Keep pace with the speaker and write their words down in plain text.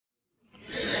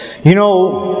You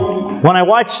know, when I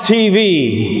watch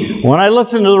TV, when I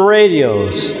listen to the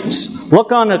radios,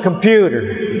 look on the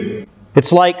computer,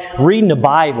 it's like reading the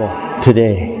Bible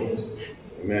today.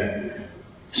 Amen.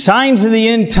 Signs of the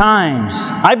end times.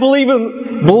 I believe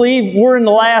we're in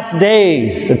the last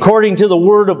days, according to the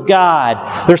Word of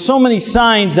God. There's so many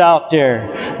signs out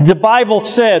there the Bible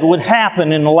said would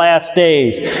happen in the last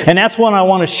days. And that's what I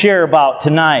want to share about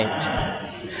tonight.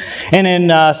 And in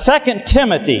 2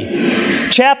 Timothy,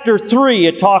 chapter 3,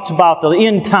 it talks about the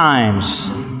end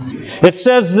times. It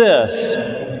says this,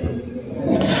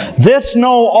 "This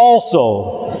know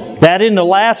also, that in the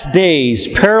last days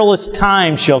perilous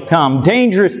times shall come,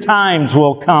 dangerous times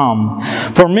will come.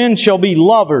 For men shall be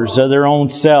lovers of their own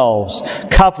selves,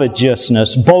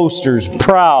 covetousness, boasters,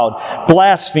 proud,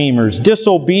 blasphemers,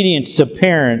 disobedient to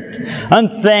parent,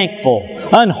 unthankful,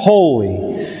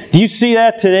 unholy." Do you see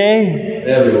that today?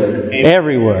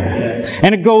 Everywhere.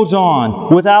 And it goes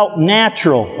on. "Without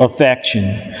natural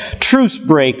affection, truce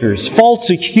breakers, false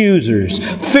accusers,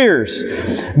 fierce,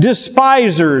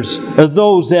 despisers of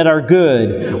those that are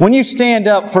good." When you stand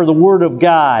up for the Word of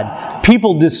God,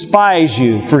 people despise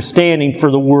you for standing for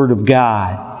the Word of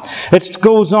God. It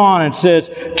goes on and says,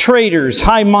 "Traitors,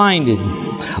 high-minded,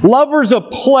 lovers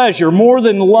of pleasure more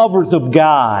than lovers of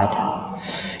God."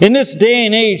 In this day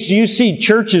and age, do you see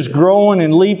churches growing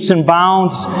in leaps and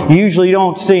bounds? You usually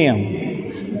don't see them.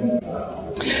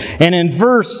 And in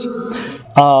verse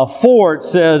 4 it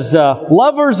says,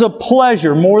 "Lovers of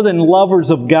pleasure more than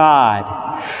lovers of God."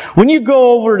 When you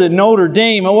go over to Notre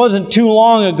Dame, it wasn't too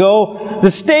long ago, the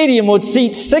stadium would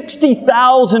seat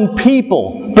 60,000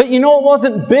 people. But you know, it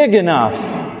wasn't big enough.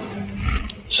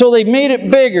 So they made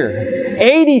it bigger.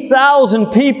 80,000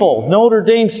 people, Notre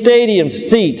Dame Stadium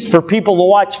seats for people to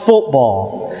watch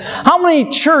football. How many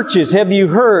churches have you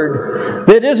heard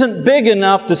that isn't big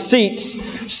enough to seat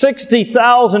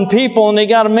 60,000 people and they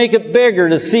got to make it bigger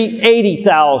to seat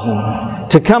 80,000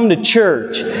 to come to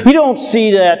church? You don't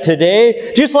see that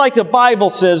today. Just like the Bible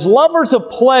says, lovers of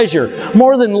pleasure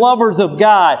more than lovers of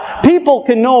God. People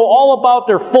can know all about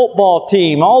their football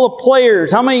team, all the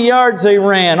players, how many yards they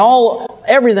ran,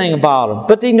 everything about them.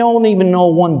 But they don't even know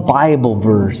one Bible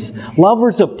verse.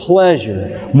 Lovers of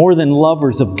pleasure more than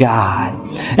lovers of God.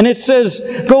 And it says,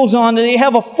 goes on, they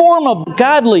have a form of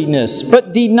godliness,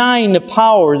 but denying the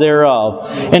power thereof.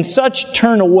 And such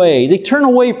turn away. They turn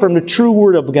away from the true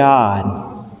Word of God.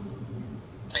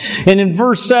 And in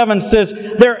verse 7 it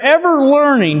says, "They're ever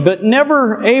learning, but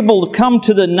never able to come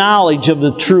to the knowledge of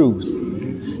the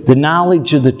truth." The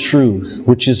knowledge of the truth,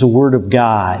 which is the Word of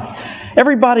God.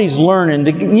 Everybody's learning.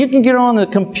 You can get on the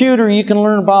computer, you can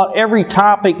learn about every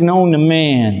topic known to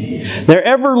man. They're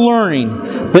ever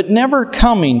learning, but never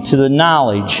coming to the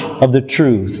knowledge of the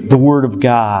truth, the Word of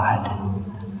God.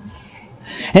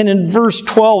 And in verse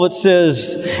 12 it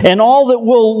says, "And all that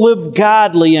will live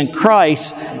godly in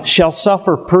Christ shall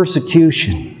suffer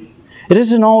persecution." It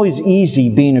isn't always easy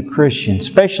being a Christian,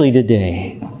 especially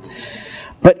today.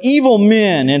 "But evil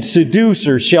men and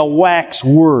seducers shall wax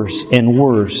worse and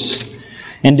worse,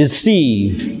 and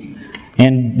deceive,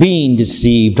 and being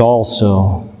deceived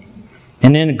also."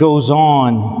 And then it goes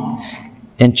on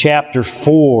in chapter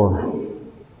 4.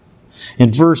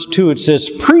 In verse 2 it says,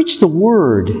 "Preach the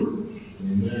word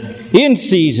in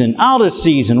season, out of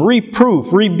season,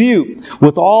 reproof, rebuke,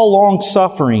 with all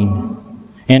long-suffering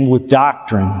and with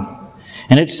doctrine."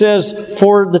 And it says,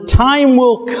 "For the time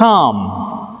will come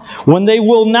when they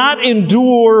will not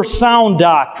endure sound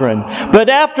doctrine, but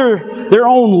after their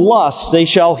own lusts they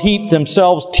shall heap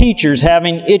themselves teachers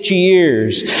having itchy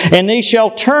ears, and they shall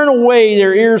turn away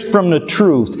their ears from the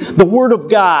truth, the Word of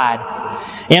God,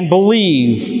 and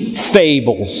believe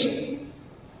fables."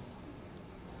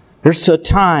 There's a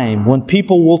time when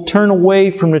people will turn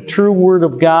away from the true Word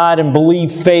of God and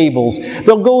believe fables.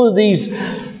 They'll go to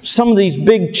some of these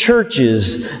big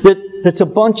churches that's a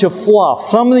bunch of fluff.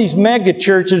 Some of these mega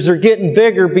churches are getting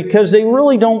bigger because they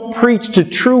really don't preach the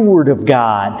true Word of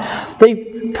God. They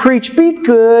preach, be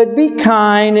good, be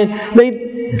kind, and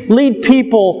they lead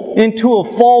people into a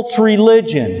false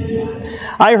religion.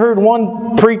 I heard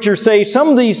one preacher say some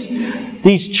of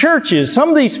these churches, some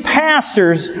of these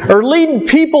pastors are leading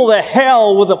people to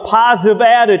hell with a positive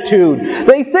attitude.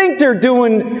 They think they're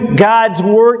doing God's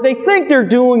work. They think they're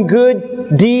doing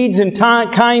good deeds and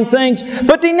kind things,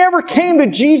 but they never came to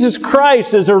Jesus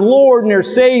Christ as their Lord and their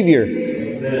Savior.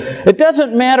 It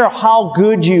doesn't matter how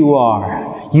good you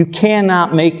are. You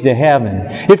cannot make it to heaven.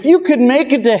 If you could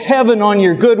make it to heaven on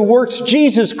your good works,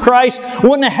 Jesus Christ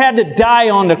wouldn't have had to die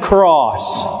on the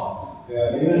cross.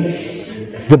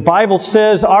 The Bible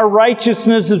says our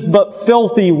righteousness is but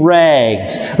filthy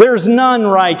rags. There's none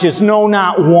righteous, no,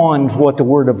 not one, what the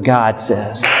Word of God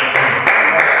says.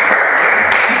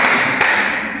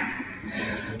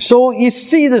 So you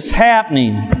see this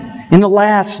happening in the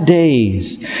last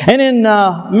days. And in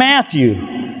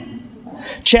Matthew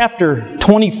chapter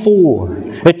 24,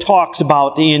 it talks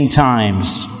about the end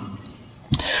times.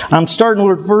 I'm starting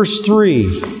with verse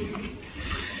 3.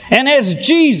 And as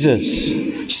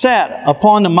Jesus sat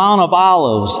upon the Mount of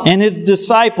Olives, and His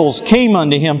disciples came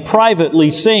unto Him privately,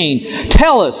 saying,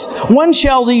 Tell us, when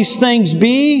shall these things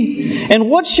be? And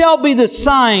what shall be the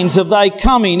signs of Thy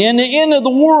coming and the end of the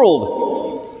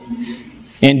world?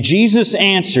 And Jesus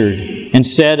answered and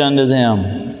said unto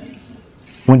them,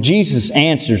 when Jesus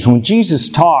answers, when Jesus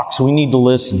talks, we need to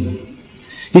listen.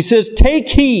 He says, Take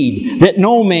heed that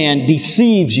no man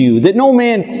deceives you, that no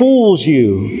man fools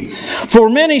you. For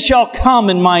many shall come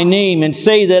in my name and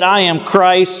say that I am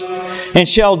Christ, and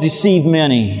shall deceive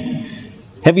many.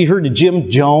 Have you heard of Jim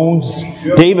Jones,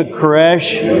 David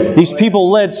Koresh? These people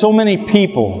led so many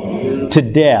people to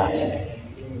death.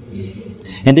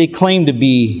 And they claim to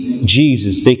be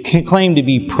Jesus. They claim to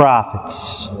be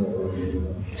prophets.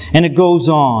 And it goes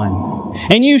on.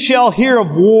 And you shall hear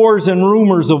of wars and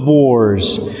rumors of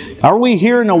wars. Are we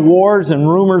hearing of wars and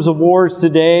rumors of wars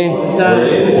today?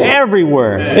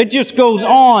 Everywhere. It just goes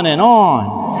on and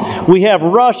on. We have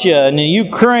Russia and the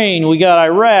Ukraine. We got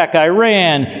Iraq,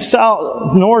 Iran,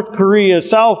 North Korea,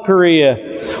 South Korea.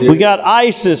 We got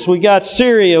ISIS. We got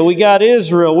Syria. We got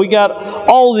Israel. We got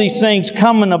all these things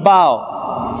coming about.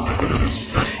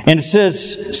 And it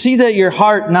says, See that your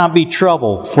heart not be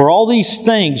troubled, for all these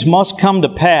things must come to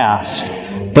pass,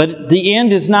 but the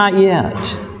end is not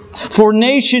yet. For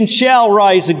nation shall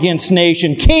rise against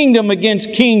nation, kingdom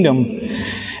against kingdom.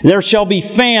 There shall be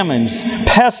famines,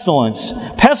 pestilence.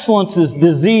 Pestilence is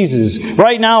diseases.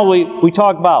 Right now we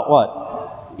talk about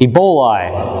what?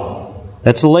 Ebola.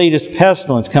 That's the latest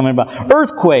pestilence coming about.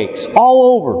 Earthquakes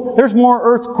all over. There's more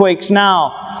earthquakes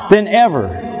now than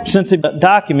ever since they've been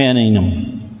documenting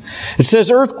them. It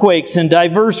says earthquakes in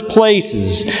diverse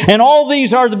places. And all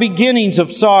these are the beginnings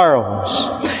of sorrows.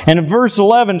 And in verse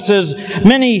 11 says,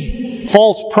 Many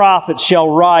false prophets shall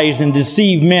rise and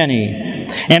deceive many.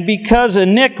 And because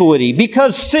iniquity,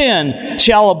 because sin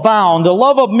shall abound, the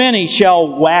love of many shall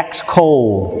wax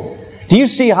cold. Do you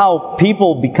see how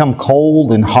people become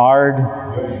cold and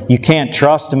hard? You can't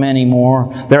trust them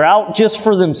anymore. They're out just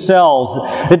for themselves.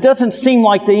 It doesn't seem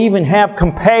like they even have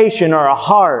compassion or a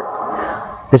heart.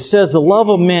 It says the love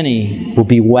of many will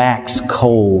be waxed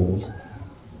cold.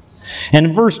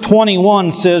 And verse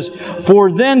 21 says,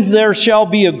 For then there shall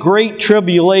be a great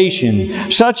tribulation,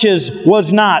 such as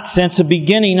was not since the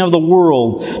beginning of the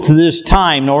world to this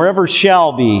time, nor ever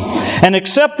shall be. And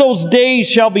except those days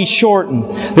shall be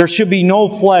shortened, there should be no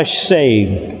flesh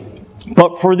saved.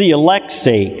 But for the elect's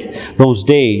sake, those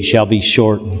days shall be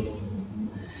shortened.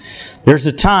 There's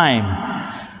a time.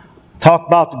 Talk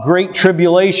about the great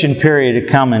tribulation period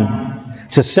coming.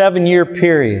 It's a 7-year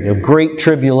period of great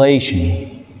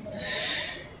tribulation.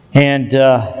 And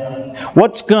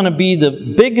what's going to be the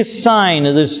biggest sign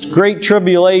of this great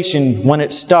tribulation when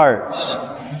it starts?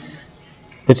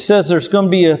 It says there's going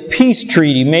to be a peace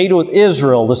treaty made with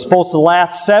Israel that's supposed to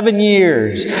last 7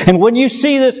 years. And when you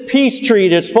see this peace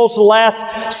treaty, it's supposed to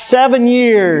last 7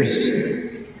 years.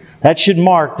 That should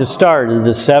mark the start of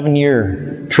the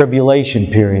 7-year tribulation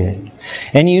period.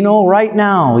 And you know, right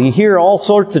now, you hear all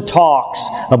sorts of talks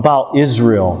about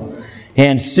Israel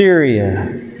and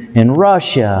Syria and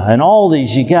Russia and all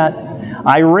these. You got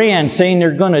Iran saying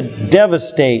they're going to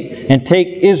devastate and take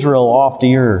Israel off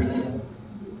the earth.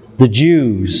 The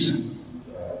Jews.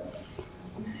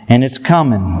 And it's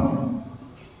coming.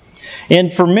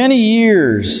 And for many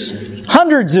years,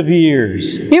 hundreds of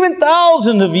years, even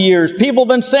thousands of years, people have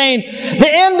been saying, the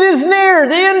end is near,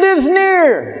 the end is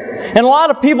near. And a lot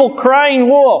of people crying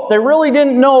wolf. They really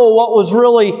didn't know what was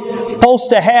really supposed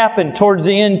to happen towards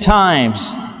the end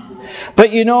times.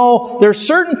 But you know, there's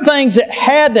certain things that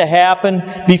had to happen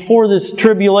before this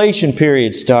tribulation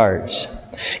period starts.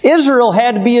 Israel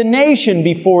had to be a nation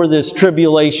before this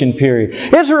tribulation period.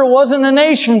 Israel wasn't a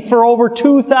nation for over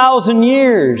 2,000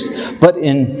 years. But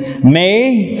in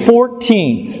May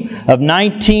 14th of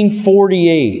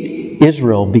 1948,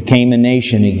 Israel became a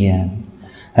nation again.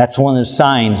 That's one of the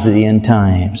signs of the end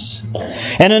times.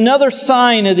 And another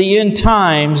sign of the end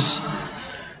times,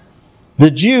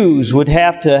 the Jews would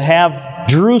have to have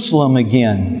Jerusalem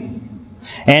again.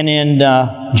 And in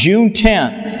June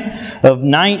 10th of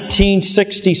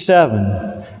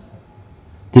 1967,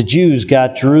 the Jews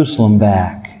got Jerusalem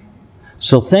back.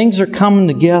 So things are coming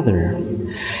together.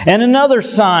 And another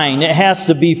sign that has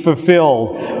to be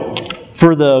fulfilled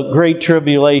for the Great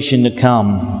Tribulation to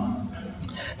come.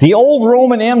 The old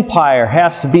Roman Empire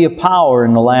has to be a power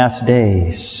in the last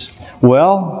days.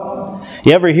 Well,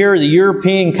 you ever hear of the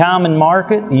European Common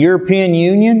Market, the European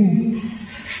Union?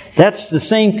 That's the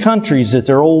same countries that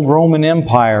their old Roman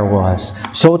Empire was.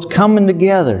 So it's coming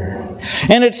together.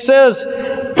 And it says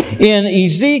in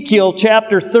Ezekiel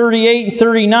chapter 38 and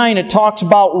 39, it talks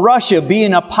about Russia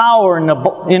being a power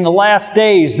in the last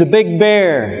days, the big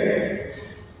bear.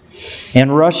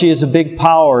 And Russia is a big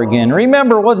power again.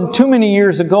 Remember, it wasn't too many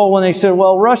years ago when they said,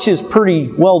 well, Russia's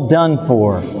pretty well done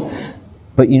for.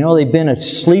 But you know, they've been a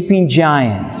sleeping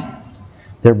giant.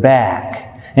 They're back.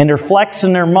 And they're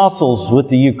flexing their muscles with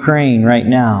the Ukraine right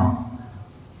now.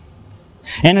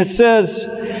 And it says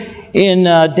in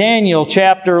Daniel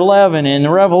chapter 11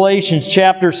 and Revelations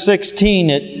chapter 16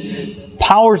 that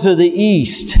powers of the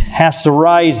East has to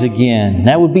rise again.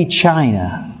 That would be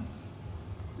China.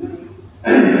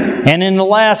 And in the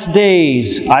last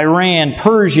days, Iran,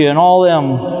 Persia, and all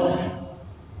them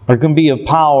are going to be a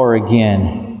power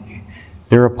again.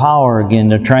 They're a power again.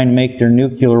 They're trying to make their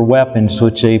nuclear weapons,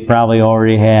 which they probably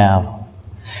already have.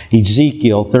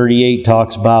 Ezekiel 38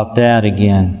 talks about that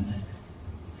again.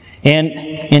 And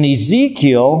in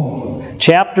Ezekiel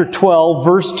chapter 12,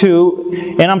 verse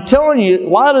 2, and I'm telling you, a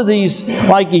lot of these,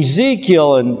 like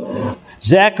Ezekiel and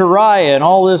Zechariah and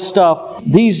all this stuff,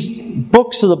 these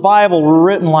books of the Bible were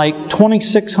written like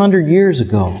 2,600 years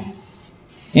ago.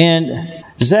 And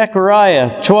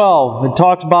Zechariah 12, it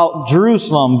talks about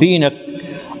Jerusalem being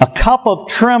a cup of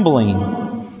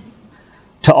trembling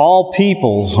to all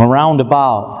peoples around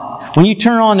about. When you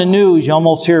turn on the news, you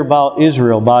almost hear about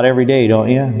Israel about every day,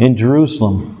 don't you? In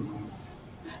Jerusalem.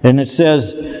 And it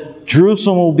says,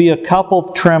 Jerusalem will be a cup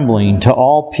of trembling to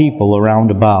all people around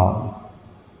about.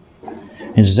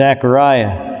 In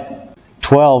Zechariah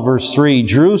 12, verse 3,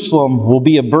 Jerusalem will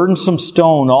be a burdensome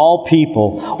stone to all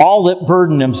people, all that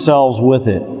burden themselves with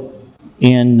it.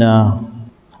 In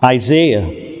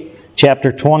Isaiah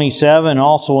chapter 27,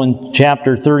 also in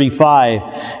chapter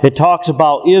 35, it talks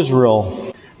about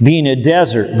Israel being a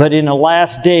desert, but in the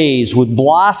last days would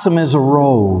blossom as a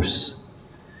rose.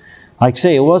 Like I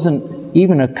say, it wasn't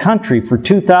even a country for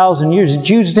 2,000 years. The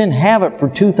Jews didn't have it for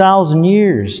 2,000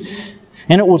 years.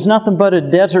 And it was nothing but a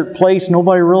desert place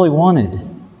nobody really wanted.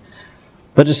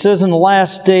 But it says in the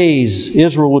last days,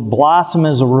 Israel would blossom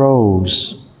as a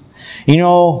rose. You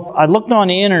know, I looked on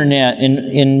the internet.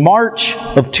 In March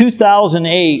of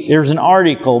 2008, there's an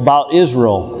article about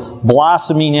Israel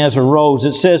blossoming as a rose.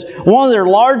 It says one of their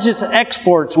largest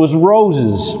exports was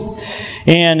roses.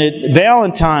 And at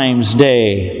Valentine's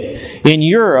Day in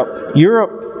Europe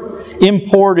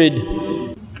imported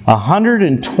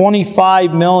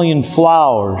 125 million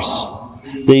flowers.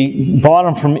 They bought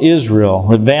them from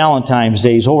Israel at Valentine's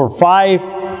Day. Over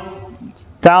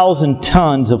 5,000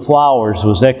 tons of flowers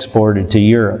was exported to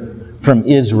Europe from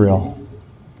Israel.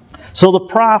 So the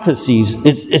prophecies,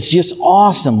 it's just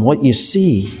awesome what you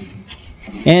see.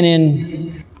 And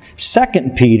in 2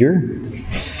 Peter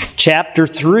chapter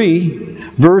 3,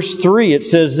 verse 3, it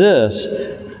says this,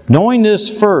 knowing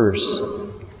this first,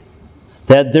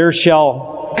 that there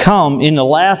shall come in the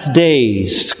last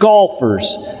days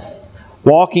scoffers,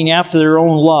 walking after their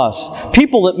own lusts,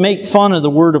 people that make fun of the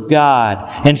Word of God,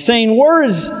 and saying, where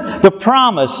is the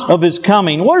promise of His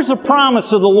coming? Where's the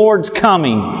promise of the Lord's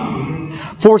coming?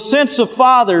 For since the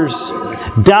fathers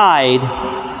died,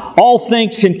 all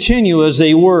things continue as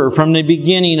they were from the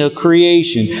beginning of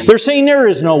creation. They're saying there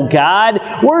is no God.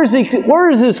 Where is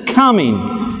His coming?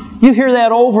 You hear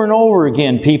that over and over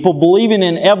again, people believing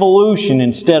in evolution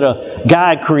instead of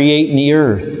God creating the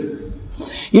earth.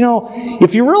 You know,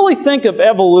 if you really think of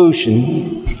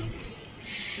evolution,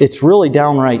 it's really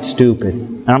downright stupid.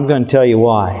 And I'm going to tell you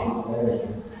why.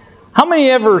 How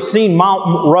many ever seen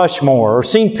Mount Rushmore or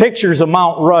seen pictures of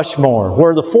Mount Rushmore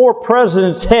where the 4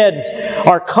 presidents' heads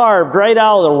are carved right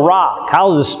out of the rock,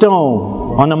 out of the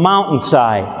stone on the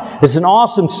mountainside? It's an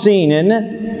awesome scene, isn't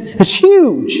it? It's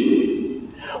huge.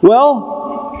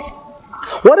 Well,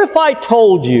 what if I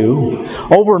told you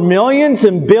over millions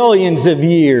and billions of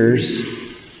years,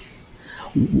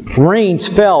 rains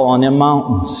fell on them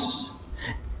mountains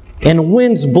and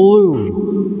winds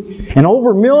blew, and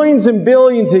over millions and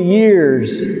billions of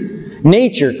years,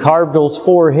 nature carved those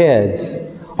 4 heads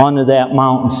onto that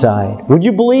mountainside? Would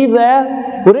you believe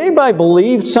that? Would anybody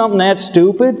believe something that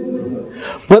stupid?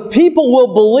 But people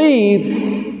will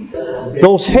believe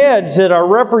those heads that are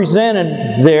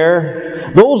represented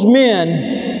there, those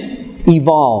men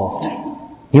evolved.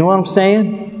 You know what I'm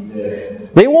saying?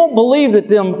 They won't believe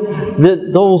that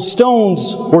those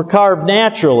stones were carved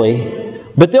naturally,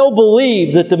 but they'll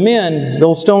believe that the men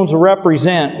those stones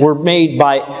represent were made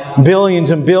by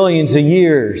billions and billions of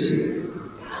years.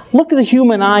 Look at the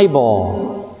human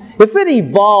eyeball. If it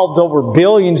evolved over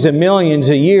billions and millions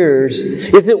of years,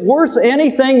 is it worth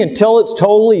anything until it's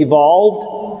totally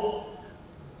evolved?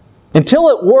 Until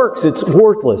it works, it's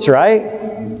worthless, right?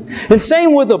 And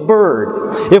same with a bird.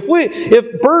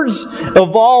 If birds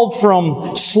evolved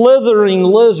from slithering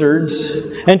lizards,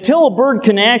 until a bird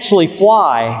can actually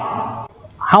fly,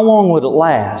 how long would it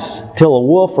last? Till a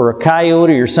wolf or a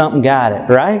coyote or something got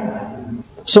it, right?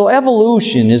 So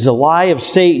evolution is a lie of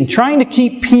Satan trying to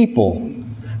keep people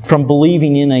from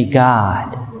believing in a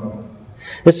God.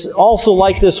 It's also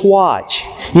like this watch.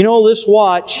 You know, this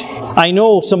watch, I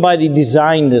know somebody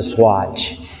designed this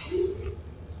watch.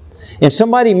 And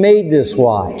somebody made this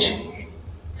watch.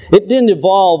 It didn't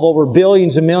evolve over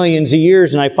billions and millions of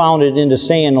years and I found it in the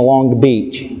sand along the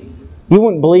beach. You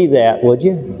wouldn't believe that, would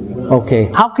you? Okay.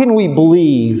 How can we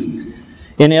believe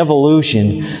in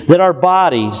evolution that our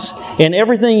bodies and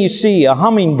everything you see, a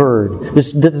hummingbird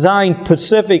is designed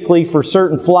specifically for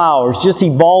certain flowers, just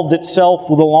evolved itself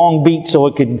with a long beak so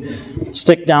it could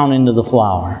stick down into the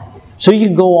flower? So you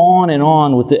can go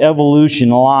on with the evolution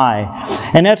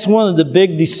lie. And that's one of the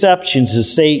big deceptions of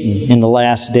Satan in the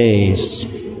last days.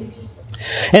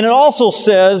 And it also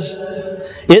says,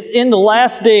 in the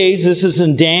last days, this is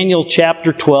in Daniel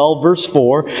chapter 12, verse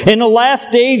 4, in the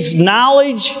last days,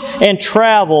 knowledge and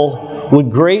travel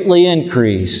would greatly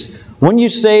increase. When you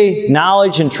say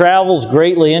knowledge and travel's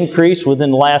greatly increased within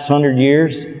the last 100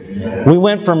 years, we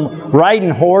went from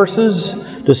riding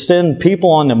horses to send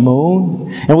people on the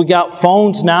moon. And we got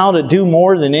phones now that do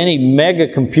more than any mega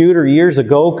computer years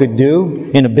ago could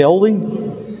do in a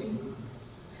building.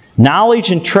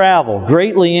 Knowledge and travel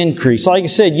greatly increased. Like I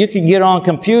said, you can get on a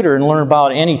computer and learn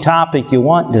about any topic you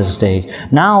want these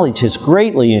days. Knowledge has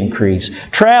greatly increased.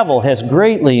 Travel has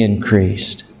greatly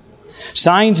increased.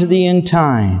 Signs of the end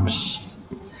times.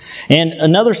 And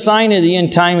another sign of the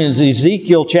end time is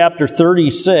Ezekiel chapter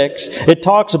 36. It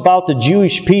talks about the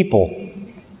Jewish people.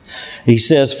 He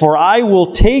says, "For I will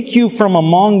take you from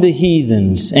among the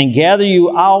heathens and gather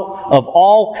you out of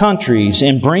all countries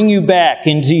and bring you back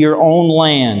into your own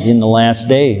land in the last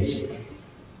days."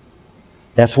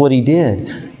 That's what He did.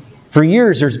 For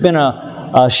years there's been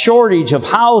a shortage of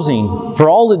housing for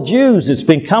all the Jews that's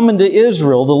been coming to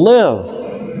Israel to live.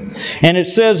 And it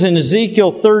says in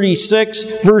Ezekiel 36,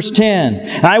 verse 10,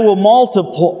 "I will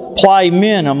multiply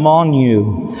men among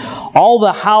you, all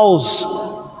the house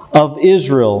of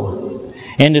Israel,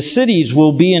 and the cities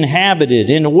will be inhabited,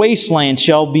 and the wasteland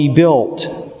shall be built."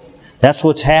 That's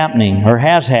what's happening, or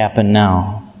has happened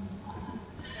now.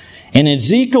 And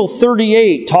Ezekiel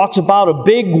 38 talks about a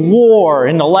big war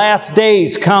in the last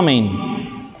days coming.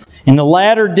 In the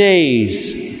latter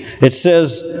days, it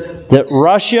says that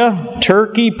Russia,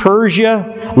 Turkey,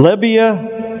 Persia, Libya,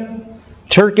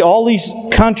 Turkey, all these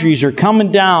countries are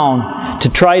coming down to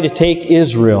try to take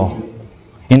Israel.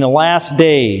 In the last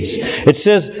days. It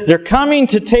says they're coming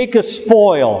to take a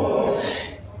spoil.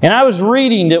 And I was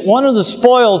reading that one of the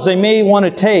spoils they may want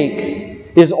to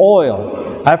take is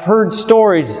oil. I've heard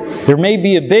stories there may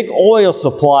be a big oil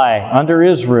supply under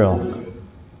Israel.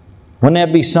 Wouldn't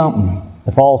that be something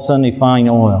if all of a sudden they find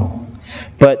oil?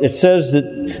 But it says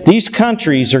that these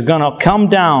countries are going to come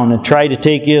down and try to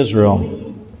take Israel.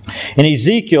 In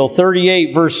Ezekiel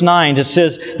 38, verse 9, it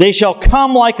says, "They shall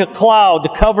come like a cloud to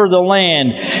cover the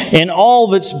land, and all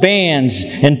of its bands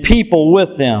and people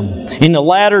with them, in the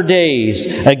latter days,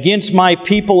 against my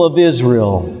people of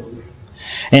Israel."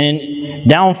 And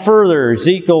down further,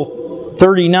 Ezekiel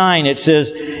 39, it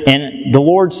says, "And the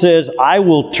Lord says, I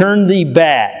will turn thee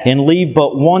back and leave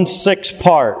but 1/6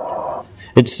 part."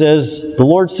 It says, the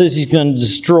Lord says He's going to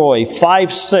destroy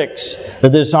 5/6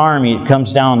 of this army that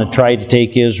comes down to try to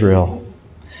take Israel.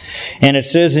 And it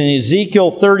says in Ezekiel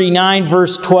 39,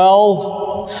 verse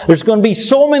 12, there's going to be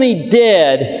so many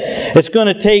dead, it's going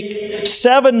to take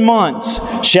 7 months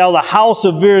shall the house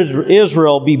of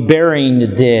Israel be burying the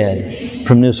dead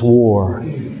from this war.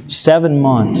 7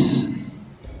 months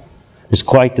is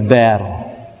quite the battle.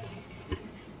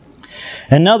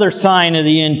 Another sign of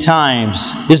the end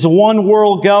times is the one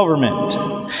world government.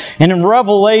 And in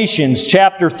Revelations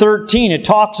chapter 13, it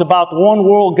talks about the one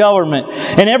world government.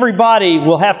 And everybody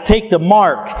will have to take the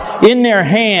mark in their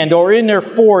hand or in their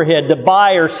forehead to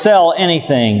buy or sell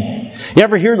anything. You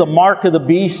ever hear the mark of the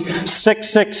beast?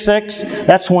 666?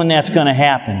 That's when that's going to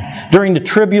happen. During the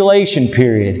tribulation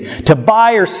period. To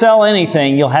buy or sell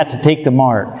anything, you'll have to take the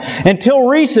mark. Until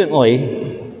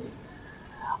recently,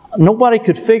 Nobody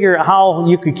could figure out how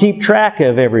you could keep track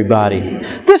of everybody.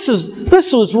 This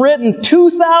was written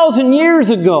 2,000 years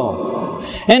ago.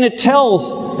 And it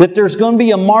tells that there's going to be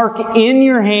a mark in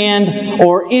your hand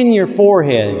or in your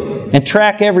forehead and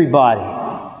track everybody.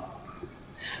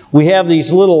 We have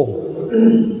these little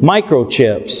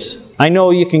microchips. I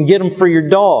know you can get them for your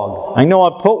dog. I know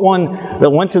I put one,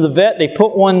 that went to the vet, they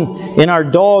put one in our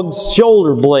dog's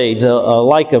shoulder blades,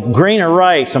 like a grain of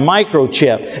rice, a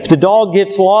microchip. If the dog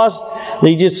gets lost,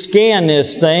 they just scan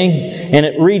this thing and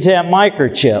it reads that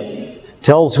microchip.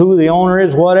 Tells who the owner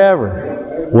is,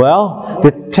 whatever. Well,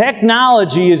 the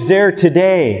technology is there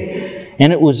today.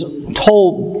 And it was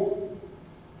told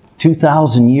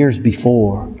 2,000 years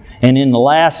before. And in the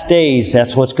last days,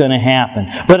 that's what's going to happen.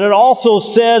 But it also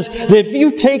says that if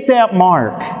you take that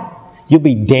mark, you'll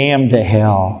be damned to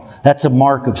hell. That's a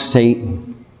mark of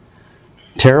Satan.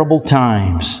 Terrible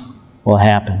times will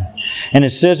happen. And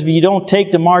it says if you don't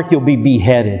take the mark, you'll be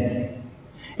beheaded.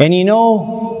 And you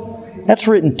know, that's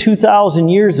written 2,000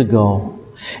 years ago.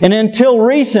 And until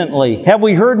recently, have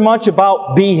we heard much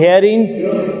about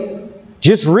beheading?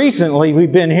 Just recently,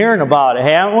 we've been hearing about it,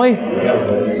 haven't we?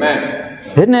 Amen.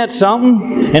 Isn't that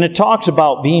something? And it talks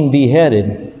about being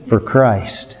beheaded for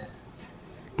Christ.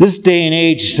 This day and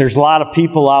age, there's a lot of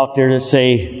people out there that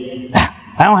say,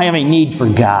 I don't have any need for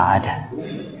God.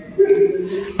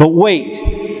 But wait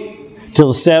till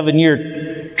the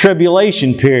 7-year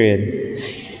tribulation period.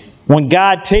 When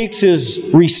God takes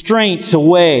His restraints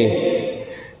away,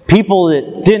 people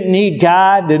that didn't need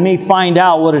God, they may find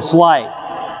out what it's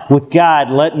like with God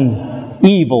letting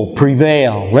evil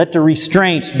prevail. Let the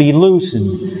restraints be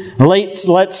loosened.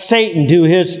 Let Satan do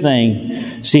his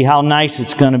thing. See how nice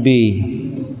it's going to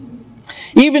be.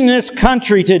 Even in this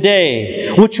country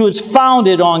today, which was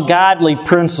founded on godly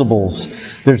principles,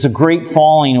 there's a great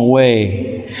falling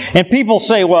away. And people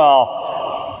say,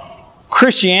 well,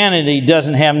 Christianity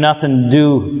doesn't have nothing to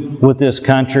do with this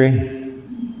country.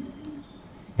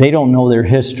 They don't know their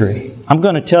history. I'm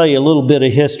going to tell you a little bit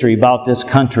of history about this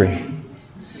country.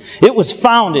 It was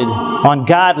founded on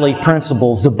godly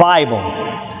principles, the Bible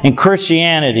and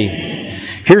Christianity.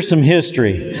 Here's some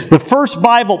history. The first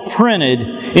Bible printed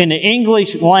in the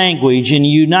English language in the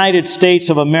United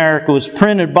States of America was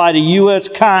printed by the U.S.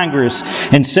 Congress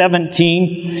in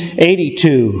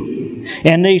 1782.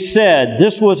 And they said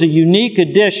this was a unique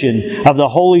edition of the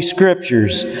Holy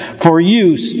Scriptures for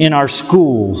use in our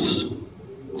schools.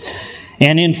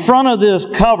 And in front of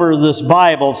the cover of this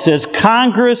Bible says,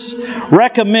 Congress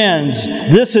recommends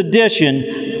this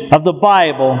edition of the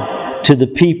Bible to the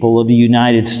people of the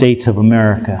United States of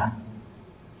America.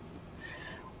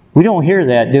 We don't hear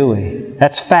that, do we?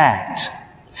 That's fact.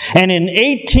 And in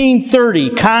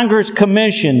 1830, Congress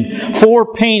commissioned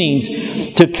 4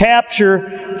 paintings to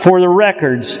capture for the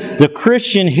records the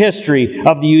Christian history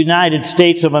of the United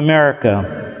States of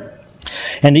America.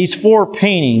 And these 4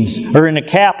 paintings are in the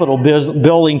Capitol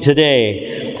building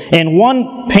today. And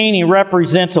 1 painting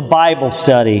represents a Bible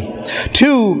study.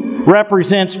 2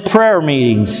 represents prayer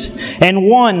meetings. And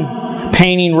 1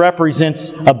 painting represents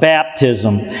a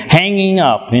baptism hanging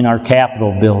up in our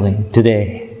Capitol building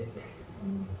today.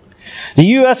 The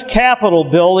U.S. Capitol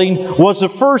building was the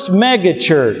first mega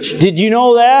church. Did you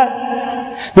know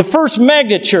that? The first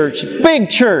mega church, big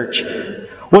church,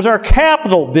 was our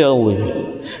Capitol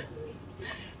building.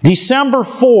 December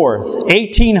 4th,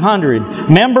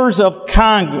 1800, members of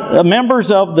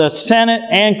the Senate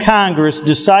and Congress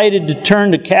decided to turn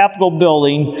the Capitol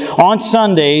building on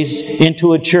Sundays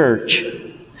into a church.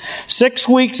 6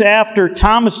 weeks after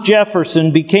Thomas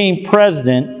Jefferson became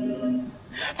president,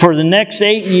 for the next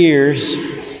 8 years,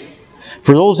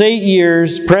 for those 8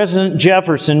 years, President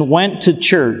Jefferson went to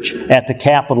church at the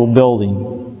Capitol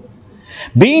building.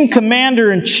 Being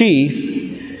commander-in-chief,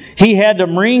 he had the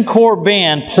Marine Corps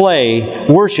band play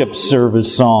worship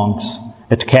service songs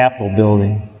at the Capitol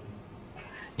building.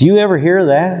 Do you ever hear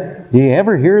that? Do you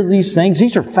ever hear these things?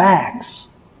 These are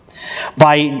facts.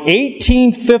 By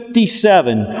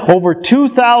 1857, over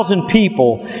 2,000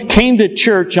 people came to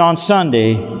church on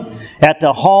Sunday at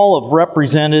the Hall of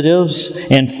Representatives,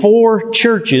 and 4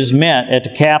 churches met at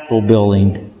the Capitol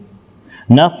building.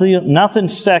 Nothing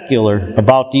secular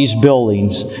about these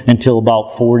buildings until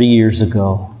about 40 years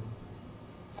ago.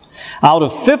 Out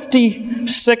of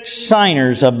 56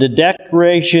 signers of the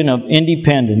Declaration of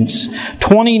Independence,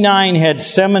 29 had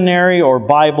seminary or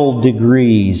Bible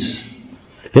degrees.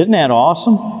 Isn't that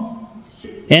awesome?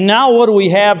 And now what do we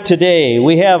have today?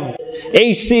 We have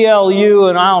ACLU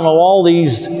and I don't know, all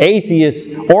these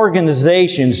atheist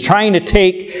organizations trying to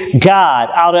take God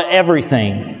out of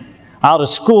everything. Out of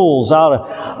schools, out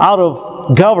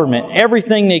of government,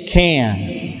 everything they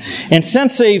can. And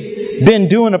since they've been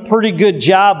doing a pretty good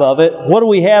job of it, what do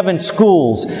we have in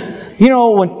schools? You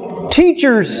know, when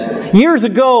teachers, years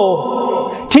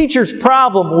ago, teachers'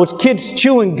 problem was kids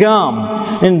chewing gum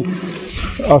and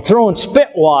throwing spit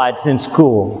wads in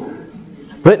school.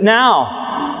 But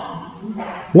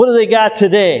now, what do they got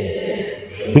today?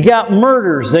 They got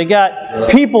murders, they got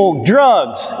people,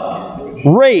 drugs,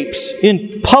 rapes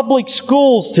in public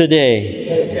schools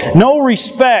today. No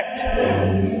respect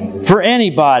for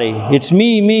anybody. It's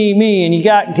me, me, me, and you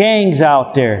got gangs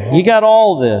out there. You got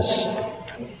all this.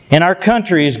 And our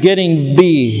country is getting to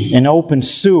be an open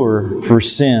sewer for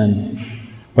sin.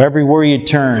 Everywhere you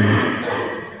turn.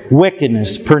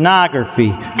 Wickedness,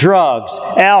 pornography, drugs,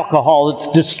 alcohol. It's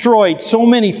destroyed so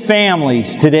many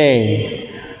families today.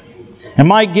 And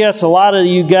my guess, a lot of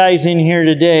you guys in here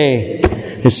today,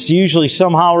 it's usually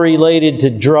somehow related to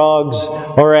drugs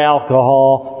or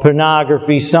alcohol,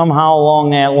 pornography, somehow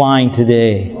along that line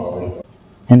today.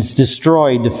 And it's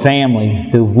destroyed the family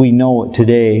that we know it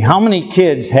today. How many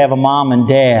kids have a mom and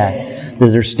dad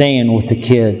that are staying with the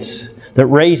kids? That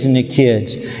raising the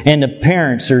kids, and the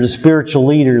parents are the spiritual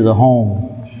leader of the home.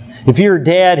 If you're a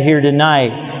dad here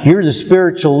tonight, you're the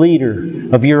spiritual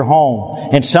leader of your home.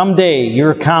 And someday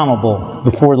you're accountable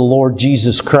before the Lord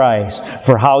Jesus Christ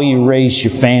for how you raise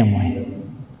your family.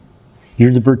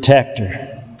 You're the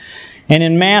protector. And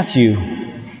in Matthew,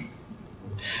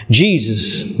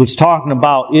 Jesus was talking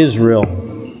about Israel.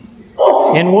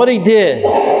 And what He did,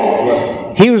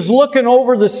 He was looking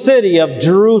over the city of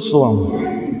Jerusalem.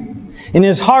 And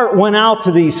His heart went out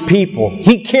to these people.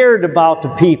 He cared about the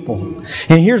people.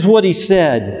 And here's what He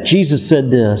said. Jesus said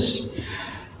this,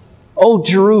 O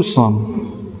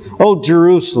Jerusalem,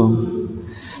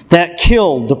 that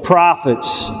killed the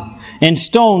prophets and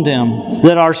stoned them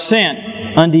that are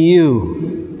sent unto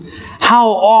you.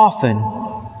 How often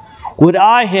would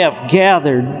I have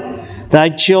gathered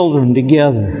thy children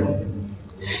together,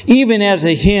 even as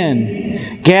a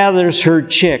hen gathers her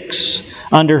chicks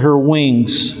under her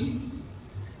wings,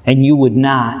 and you would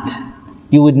not.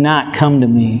 You would not come to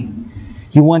me.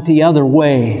 You went the other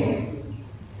way.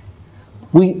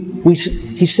 He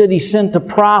said He sent the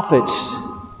prophets,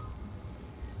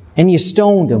 and you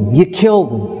stoned them. You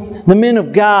killed them. The men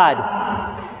of God,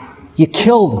 you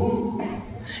killed them.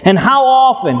 And how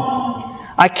often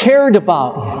I cared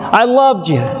about you. I loved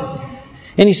you.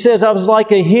 And He says I was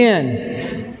like a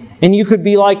hen, and you could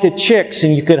be like the chicks,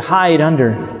 and you could hide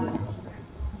under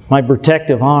my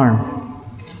protective arm.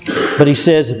 But He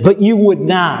says, but you would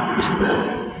not.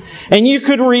 And you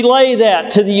could relay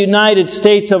that to the United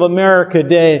States of America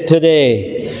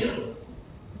today.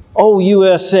 Oh,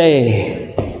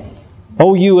 USA.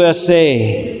 Oh,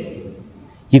 USA.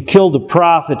 You killed the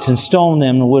prophets and stoned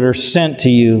them that are sent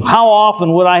to you. How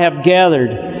often would I have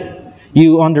gathered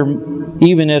you under,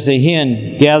 even as a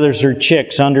hen gathers her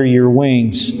chicks under your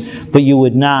wings, but you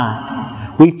would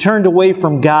not. We've turned away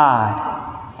from God.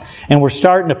 And we're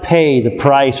starting to pay the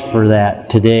price for that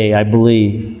today, I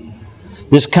believe.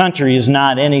 This country is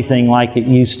not anything like it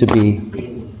used to be.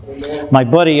 My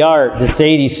buddy Art, that's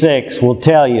 86, will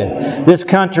tell you, this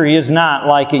country is not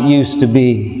like it used to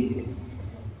be.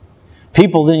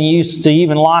 People didn't used to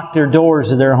even lock their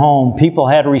doors of their home. People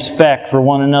had respect for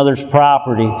one another's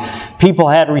property. People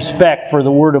had respect for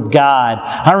the Word of God.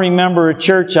 I remember a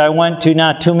church I went to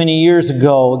not too many years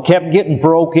ago. It kept getting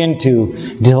broke into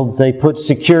until they put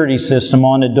security system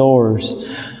on the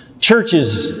doors.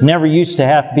 Churches never used to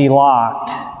have to be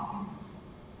locked.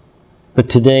 But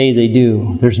today they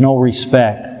do. There's no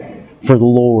respect for the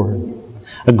Lord.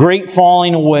 A great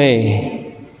falling away.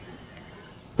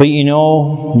 But you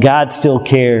know, God still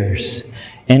cares.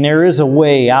 And there is a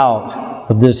way out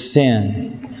of this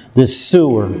sin, this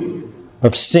sewer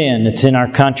of sin that's in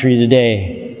our country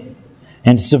today.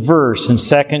 And it's a verse in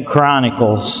 2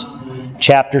 Chronicles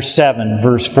chapter 7,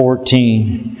 verse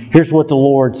 14. Here's what the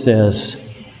Lord says.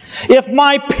 If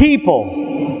my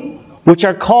people, which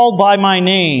are called by my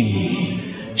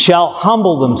name, shall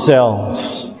humble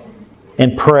themselves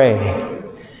and pray,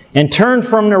 and turn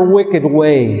from their wicked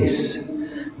ways,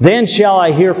 then shall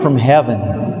I hear from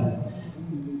heaven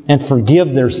and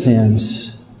forgive their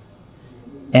sins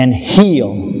and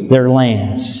heal their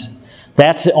lands.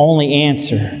 That's the only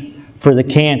answer for the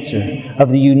cancer of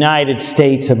the United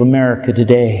States of America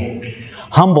today.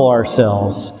 Humble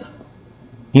ourselves.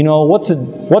 You know, what's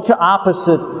the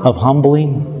opposite of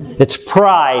humbling? It's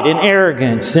pride and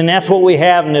arrogance, and that's what we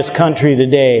have in this country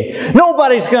today.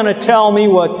 Nobody's going to tell me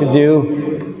what to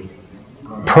do.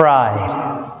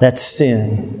 Pride. That's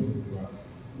sin.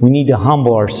 We need to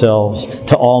humble ourselves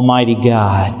to Almighty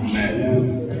God.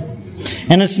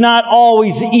 And it's not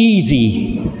always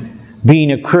easy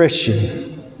being a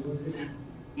Christian.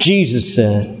 Jesus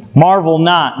said, "Marvel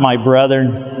not, my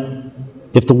brethren,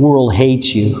 if the world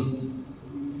hates you.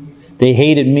 They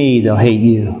hated me, they'll hate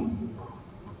you."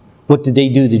 What did they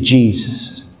do to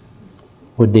Jesus?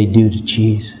 What did they do to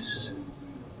Jesus?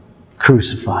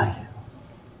 Crucified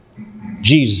him.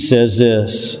 Jesus says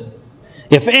this,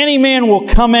 "If any man will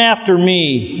come after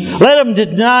me, let him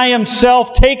deny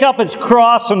himself, take up his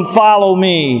cross and follow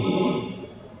me."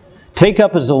 Take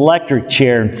up his electric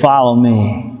chair and follow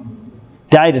me.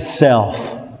 Die to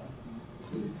self.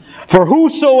 "For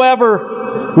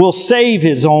whosoever will save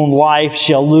his own life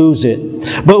shall lose it.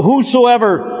 But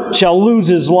whosoever shall lose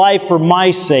his life for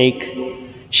my sake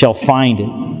shall find it.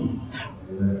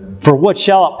 For what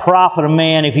shall it profit a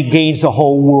man if he gains the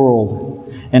whole world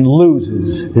and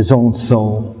loses his own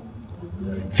soul?"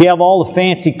 If you have all the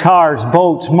fancy cars,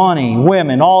 boats, money,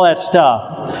 women, all that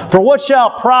stuff, for what shall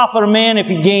it profit a man if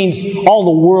he gains all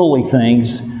the worldly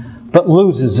things but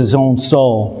loses his own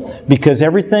soul? Because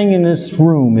everything in this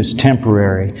room is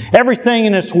temporary. Everything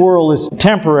in this world is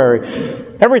temporary.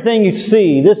 Everything you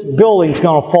see, this building's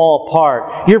going to fall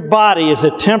apart. Your body is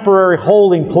a temporary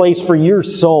holding place for your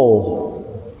soul.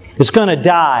 It's going to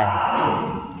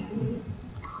die.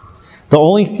 The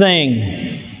only thing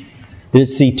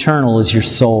that's eternal is your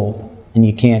soul, and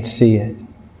you can't see it.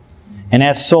 And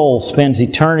that soul spends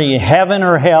eternity in heaven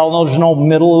or hell. There's no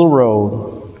middle of the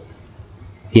road.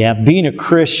 Yeah, being a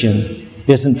Christian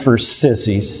isn't for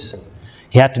sissies.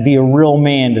 You have to be a real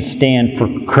man to stand for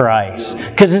Christ.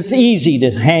 Because it's easy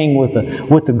to hang with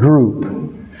the group.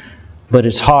 But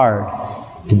it's hard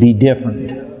to be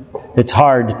different. It's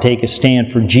hard to take a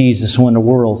stand for Jesus when the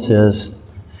world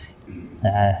says,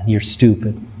 "You're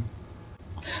stupid."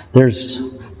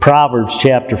 There's Proverbs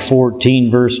chapter 14,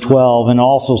 verse 12, and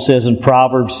also says in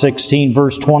Proverbs 16,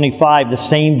 verse 25, the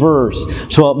same verse.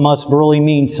 So it must really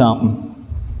mean something.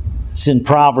 It's in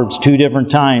Proverbs 2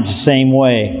 different times, the same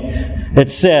way.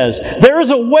 It says, "There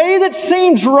is a way that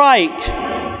seems right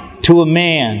to a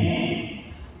man,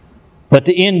 but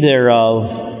the end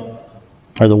thereof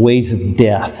are the ways of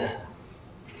death."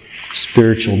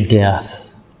 Spiritual death.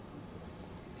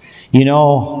 You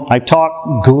know, I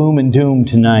talked gloom and doom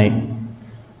tonight.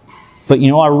 But you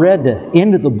know, I read the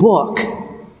end of the book.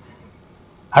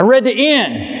 I read the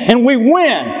end, and we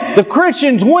win. The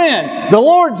Christians win. The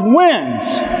Lord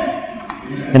wins.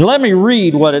 And let me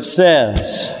read what it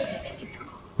says.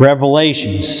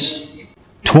 Revelations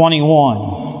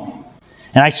 21.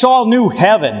 "And I saw a new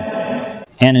heaven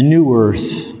and a new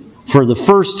earth. For the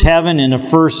first heaven and the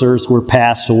first earth were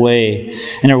passed away,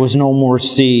 and there was no more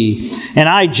sea. And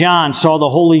I, John, saw the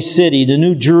holy city, the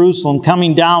new Jerusalem,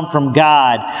 coming down from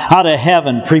God out of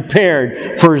heaven,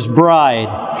 prepared for His bride.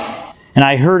 And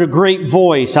I heard a great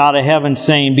voice out of heaven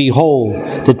saying, Behold,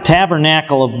 the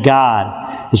tabernacle of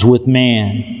God is with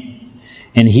man,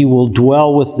 and He will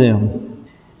dwell with them,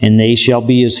 and they shall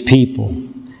be His people.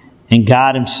 And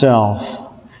God Himself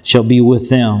shall be with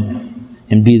them,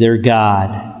 and be their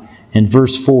God." And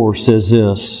verse 4 says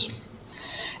this,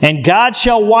 "And God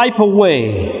shall wipe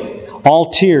away all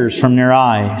tears from their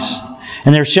eyes,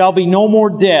 and there shall be no more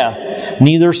death,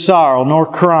 neither sorrow nor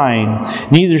crying,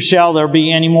 neither shall there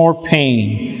be any more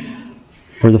pain,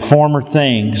 for the former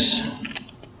things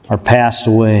are passed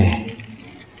away."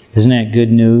 Isn't that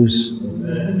good news?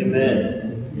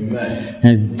 Amen. Amen.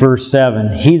 And verse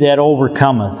 7, "He that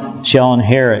overcometh shall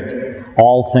inherit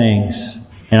all things,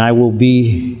 and I will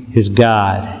be his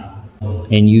God,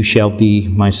 and you shall be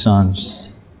my sons."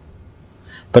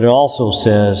 But it also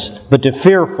says, "But the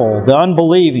fearful, the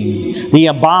unbelieving, the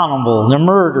abominable, the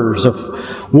murderers, the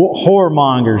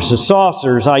whoremongers, the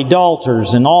sorcerers,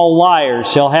 idolaters, and all liars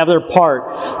shall have their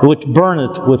part which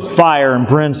burneth with fire and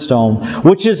brimstone,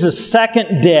 which is the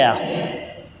second death."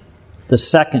 The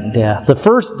second death. The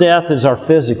first death is our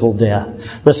physical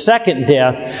death. The second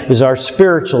death is our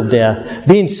spiritual death,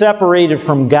 being separated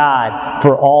from God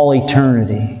for all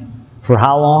eternity. For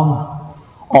how long?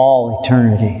 All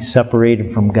eternity,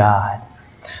 separated from God.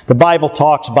 The Bible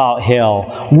talks about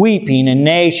hell, weeping and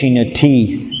gnashing of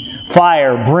teeth,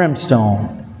 fire,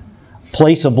 brimstone,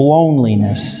 place of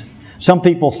loneliness. Some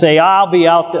people say, I'll be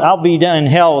in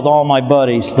hell with all my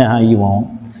buddies. No, you won't.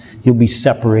 You'll be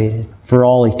separated for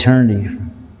all eternity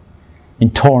in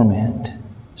torment.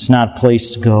 It's not a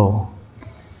place to go.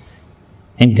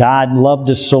 And God loved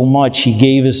us so much, He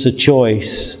gave us a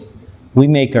choice. We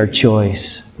make our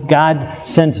choice. God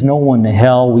sends no one to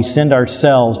hell. We send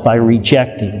ourselves by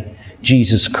rejecting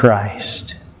Jesus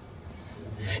Christ.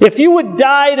 If you would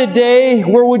die today,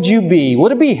 where would you be?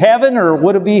 Would it be heaven or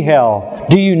would it be hell?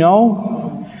 Do you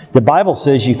know? The Bible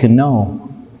says you can know.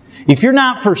 If you're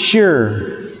not for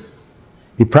sure,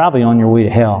 you're probably on your way to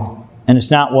hell. And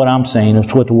it's not what I'm saying,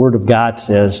 it's what the Word of God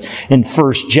says in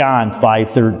 1 John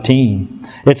 5:13.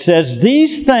 It says,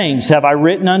 "These things have I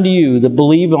written unto you that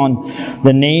believe on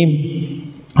the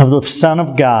name of the Son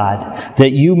of God,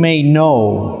 that you may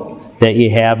know that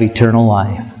you have eternal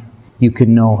life." You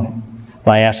can know it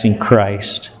by asking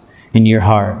Christ in your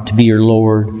heart to be your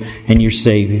Lord and your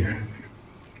Savior.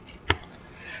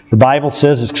 The Bible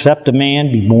says, except a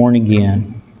man be born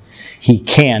again, he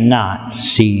cannot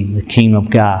see the kingdom of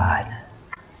God.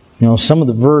 You know, some of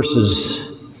the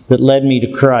verses that led me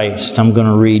to Christ, I'm going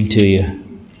to read to you.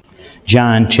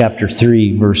 John chapter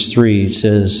 3, verse 3, it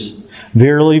says,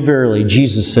 "Verily, verily,"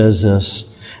 Jesus says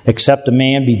this, "except a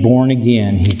man be born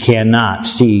again, he cannot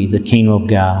see the kingdom of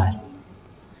God."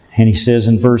 And he says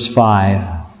in verse 5,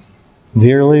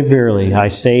 "Verily, verily, I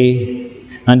say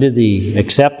unto thee,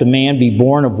 except a man be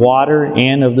born of water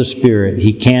and of the Spirit,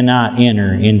 he cannot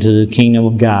enter into the kingdom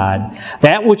of God.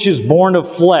 That which is born of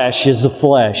flesh is the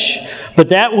flesh, but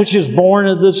that which is born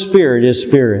of the Spirit is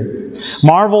spirit.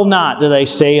 Marvel not that I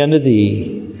say unto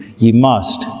thee, ye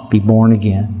must be born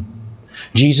again."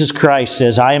 Jesus Christ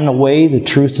says, "I am the way, the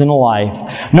truth, and the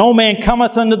life. No man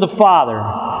cometh unto the Father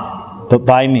but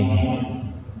by me."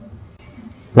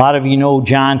 A lot of you know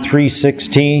John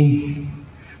 3:16.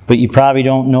 But you probably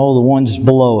don't know the ones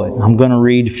below it. I'm going to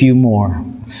read a few more.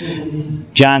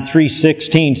 John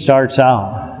 3:16 starts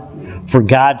out, "For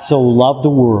God so loved the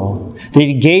world, that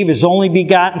He gave His only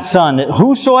begotten Son, that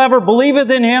whosoever believeth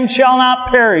in Him shall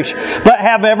not perish, but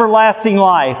have everlasting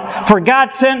life. For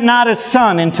God sent not His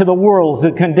Son into the world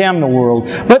to condemn the world,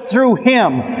 but through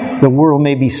Him the world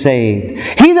may be saved.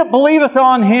 He that believeth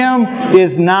on Him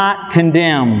is not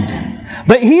condemned.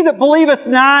 But he that believeth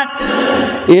not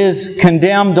is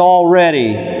condemned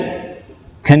already."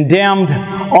 Condemned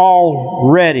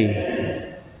already.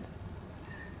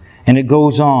 And it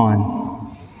goes on.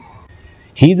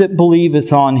 "He that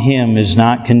believeth on Him is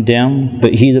not condemned,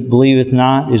 but he that believeth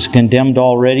not is condemned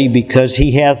already, because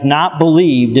he hath not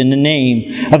believed in the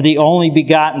name of the only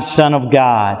begotten Son of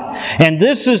God. And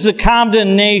this is the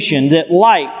condemnation, that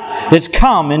light is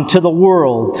come into the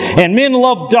world, and men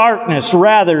love darkness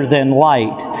rather than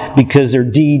light, because their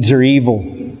deeds are evil.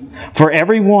 For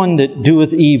everyone that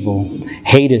doeth evil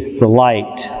hateth the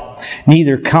light,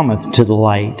 neither cometh to the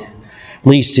light,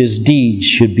 lest his deeds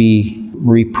should be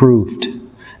reproved,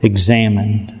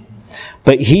 examined.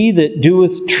 But he that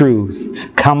doeth truth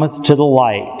cometh to the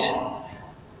light,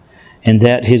 and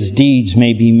that his deeds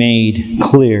may be made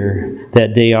clear,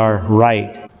 that they are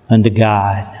right unto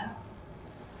God."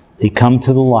 They come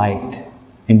to the light,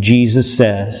 and Jesus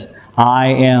says, "I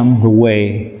am the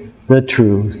way, the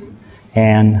truth,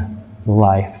 and the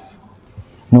life.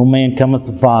 No man cometh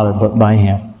to the Father but by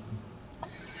Him."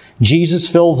 Jesus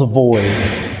fills a void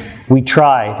we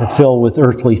try to fill with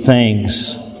earthly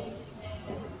things.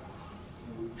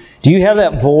 Do you have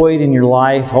that void in your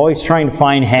life, always trying to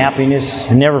find happiness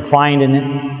and never finding it?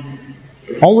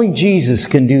 Only Jesus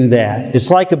can do that.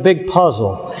 It's like a big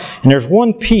puzzle. And there's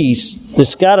one piece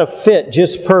that's got to fit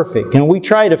just perfect. And we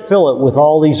try to fill it with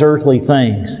all these earthly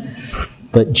things.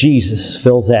 But Jesus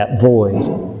fills that void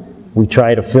we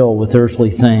try to fill with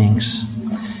earthly things.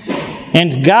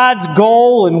 And God's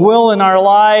goal and will in our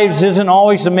lives isn't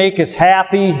always to make us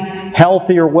happy,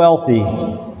 healthy, or wealthy.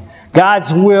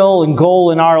 God's will and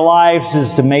goal in our lives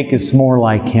is to make us more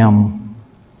like Him.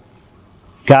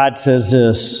 God says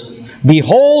this,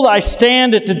 "Behold, I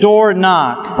stand at the door and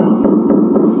knock.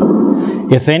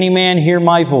 If any man hear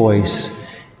my voice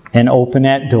and open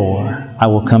that door, I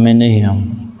will come into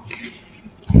him."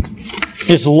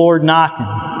 Is the Lord knocking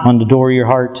on the door of your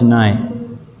heart tonight?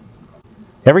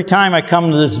 Every time I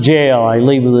come to this jail, I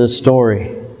leave with this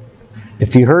story.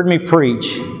 If you heard me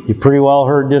preach, you pretty well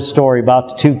heard this story about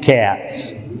the two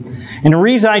cats. And the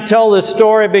reason I tell this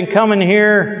story, I've been coming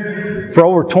here for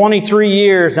over 23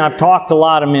 years, and I've talked to a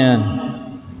lot of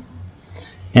men.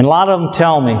 And a lot of them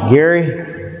tell me, "Gary,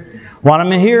 when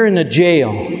I'm here in the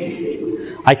jail,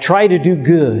 I try to do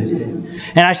good.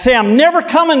 And I say, I'm never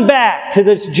coming back to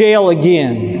this jail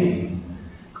again.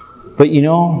 But you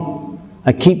know,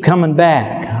 I keep coming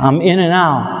back. I'm in and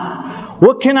out.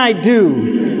 What can I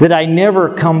do that I never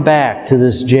come back to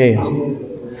this jail?"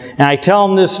 And I tell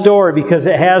them this story because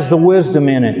it has the wisdom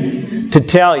in it to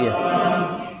tell you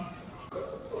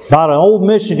about an old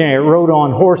missionary that rode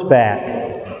on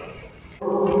horseback.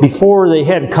 Before they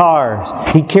had cars,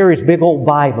 he carried his big old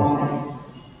Bible.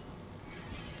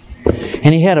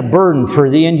 And he had a burden for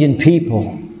the Indian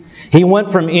people. He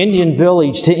went from Indian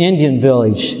village to Indian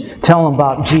village telling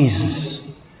about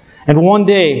Jesus. And one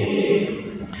day,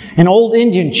 an old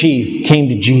Indian chief came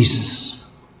to Jesus.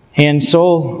 And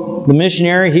so the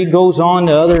missionary, he goes on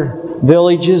to other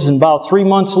villages, and about 3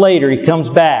 months later he comes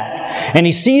back. And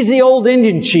he sees the old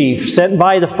Indian chief sitting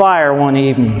by the fire one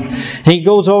evening. And he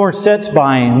goes over and sits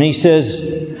by him, and he says,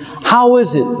 "How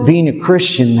is it being a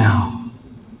Christian now?"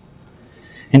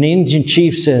 And the Indian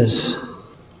chief says,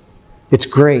 "It's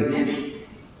great.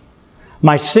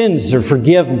 My sins are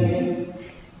forgiven.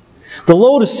 The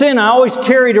load of sin I always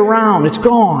carried around, it's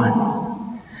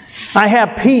gone. I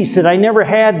have peace that I never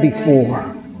had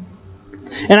before.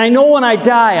 And I know when I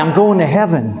die, I'm going to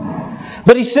heaven."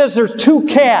 But he says there's 2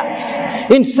 cats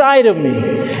inside of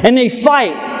me, and they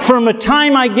fight from the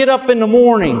time I get up in the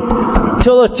morning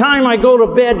till the time I go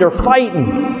to bed. They're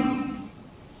fighting.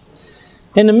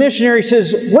 And the missionary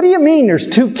says, "What do you mean there's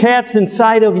 2 cats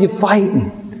inside of you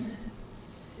fighting?"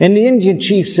 And the Indian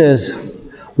chief says,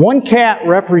 "One cat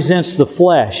represents the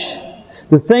flesh,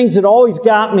 the things that always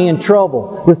got me in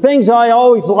trouble, the things I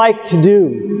always liked to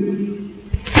do.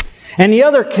 And the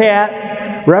other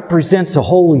cat represents the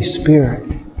Holy Spirit,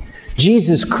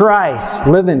 Jesus Christ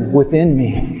living within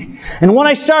me. And when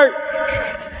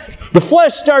the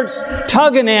flesh starts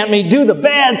tugging at me, do the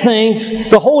bad things,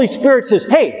 the Holy Spirit says,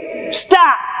 'Hey,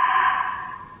 stop!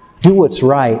 Do what's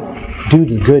right. Do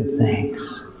the good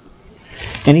things.'"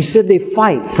 And he said they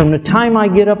fight from the time I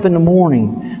get up in the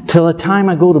morning till the time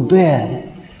I go to bed.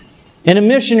 And the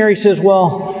missionary says,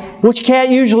 "Well, which cat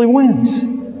usually wins?"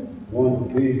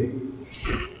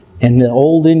 And the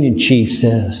old Indian chief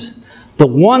says, "The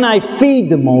one I feed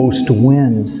the most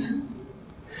wins."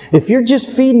 If you're just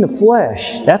feeding the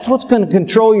flesh, that's what's going to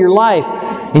control your life.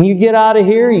 And you get out of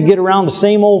here, you get around the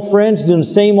same old friends doing the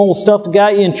same old stuff that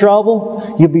got you in trouble,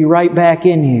 you'll be right back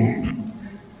in here.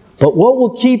 But what will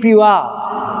keep you out?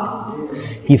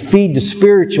 You feed the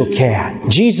spiritual cat,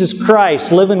 Jesus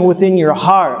Christ living within your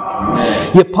heart.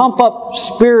 You pump up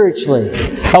spiritually.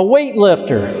 A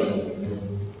weightlifter,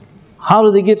 how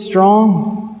do they get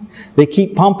strong? They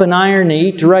keep pumping iron, they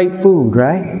eat the right food,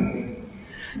 right?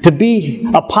 To be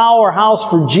a powerhouse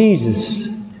for Jesus,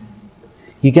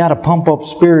 you got to pump up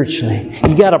spiritually.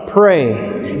 You got to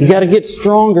pray. You got to get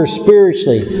stronger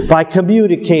spiritually by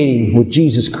communicating with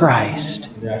Jesus Christ.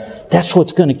 That's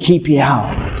what's going to keep you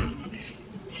out.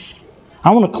 I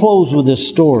want to close with this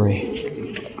story.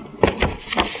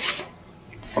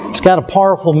 It's got a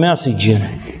powerful message in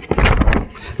it.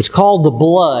 It's called The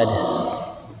Blood.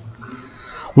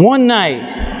 One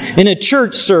night in a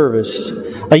church service,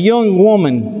 a young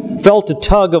woman felt a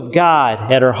tug of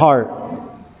God at her heart.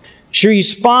 She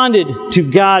responded to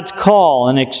God's call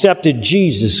and accepted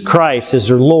Jesus Christ as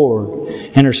her Lord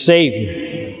and her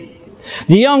Savior.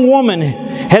 The young woman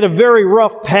had a very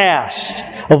rough past,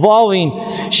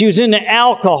 she was into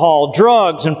alcohol,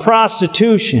 drugs, and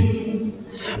prostitution.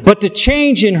 But the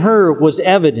change in her was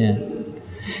evident.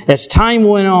 As time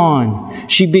went on,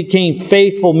 she became a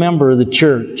faithful member of the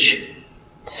church.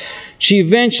 She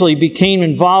eventually became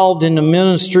involved in the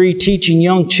ministry teaching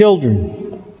young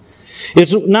children. It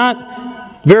was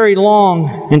not very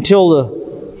long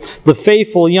until the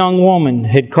faithful young woman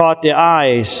had caught the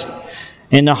eyes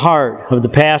and the heart of the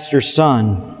pastor's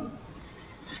son.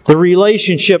 The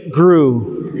relationship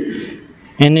grew,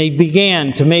 and they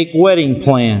began to make wedding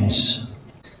plans.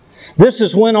 This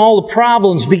is when all the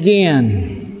problems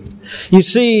began. You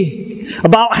see,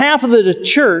 about half of the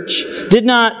church did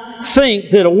not think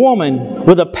that a woman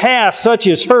with a past such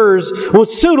as hers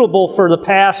was suitable for the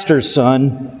pastor's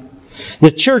son.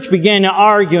 The church began to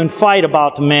argue and fight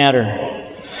about the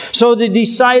matter. So they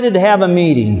decided to have a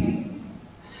meeting.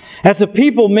 As the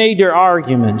people made their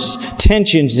arguments,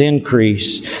 tensions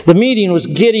increased. The meeting was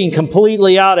getting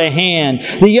completely out of hand.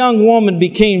 The young woman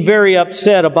became very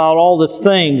upset about all the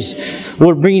things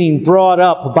were being brought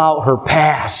up about her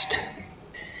past.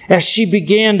 As she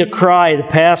began to cry, the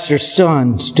pastor's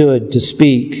son stood to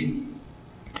speak.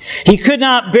 He could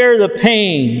not bear the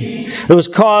pain that was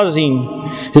causing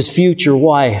his future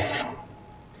wife.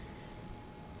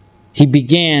 He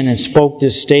began and spoke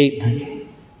this statement.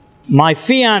 My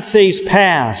fiancé's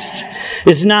past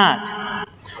is not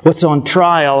what's on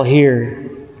trial here.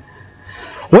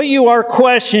 What you are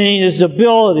questioning is the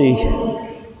ability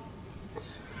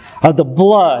of the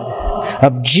blood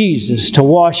of Jesus to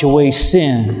wash away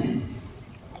sin.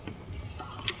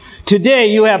 Today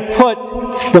you have put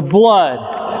the blood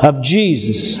of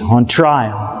Jesus on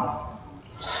trial.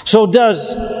 So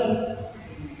does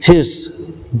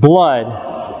His blood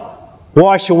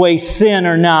wash away sin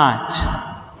or not?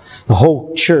 The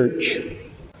whole church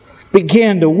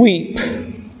began to weep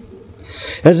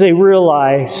as they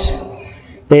realized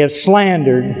They have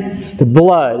slandered the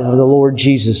blood of the Lord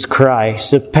Jesus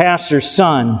Christ. The pastor's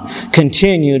son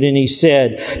continued and he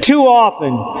said, too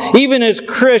often, even as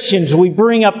Christians, we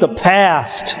bring up the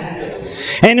past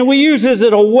and we use it as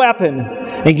a weapon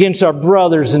against our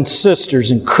brothers and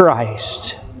sisters in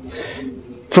Christ.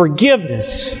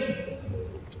 Forgiveness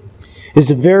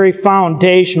is a very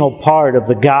foundational part of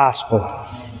the gospel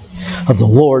of the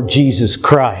Lord Jesus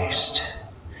Christ.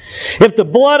 If the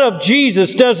blood of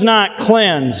Jesus does not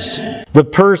cleanse the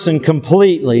person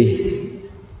completely,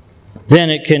 then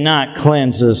it cannot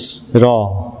cleanse us at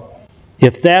all.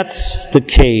 If that's the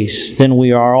case, then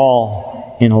we are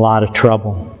all in a lot of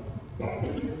trouble.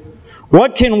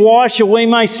 What can wash away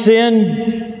my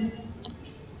sin?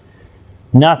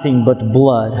 Nothing but the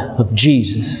blood of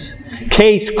Jesus.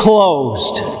 Case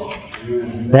closed.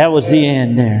 That was the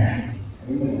end there.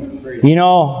 You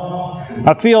know,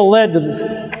 I feel led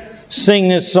to sing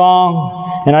this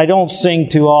song, and I don't sing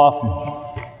too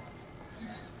often.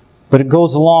 But it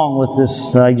goes along with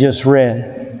this I just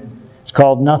read. It's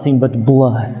called Nothing But the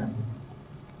Blood.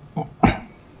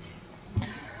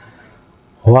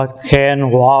 What can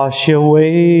wash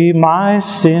away my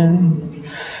sin?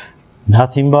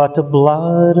 Nothing but the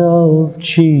blood of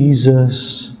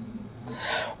Jesus.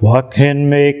 What can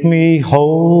make me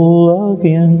whole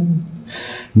again?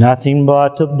 Nothing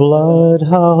but the blood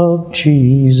of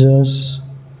Jesus.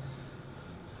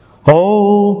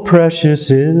 Oh,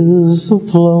 precious is the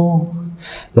flow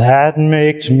that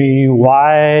makes me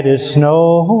white as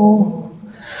snow.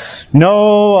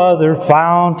 No other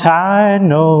fount I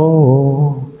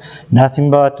know. Nothing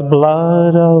but the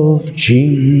blood of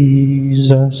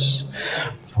Jesus.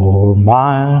 For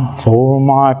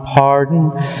my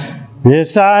pardon,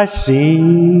 this I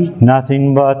see,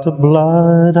 nothing but the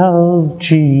blood of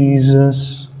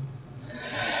Jesus.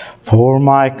 For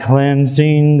my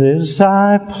cleansing, this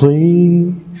I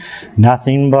plead,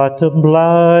 nothing but the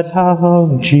blood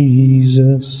of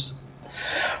Jesus.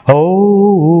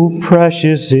 Oh,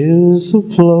 precious is the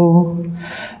flow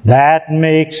that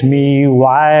makes me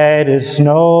white as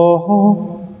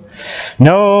snow.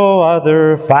 No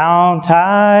other fount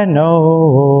I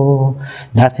know,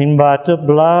 nothing but the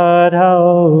blood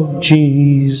of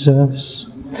Jesus.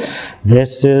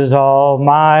 This is all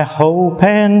my hope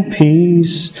and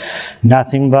peace,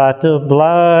 nothing but the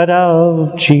blood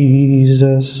of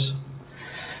Jesus.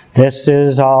 This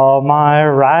is all my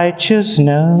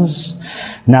righteousness,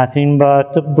 nothing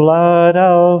but the blood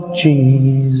of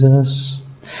Jesus.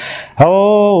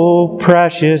 Oh,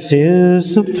 precious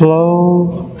is the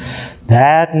flow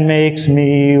that makes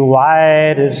me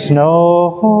white as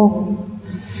snow.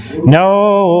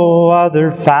 No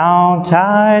other fount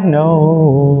I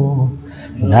know,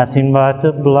 nothing but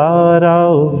the blood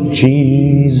of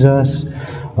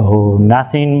Jesus. Oh,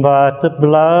 nothing but the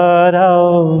blood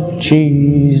of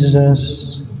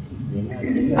Jesus.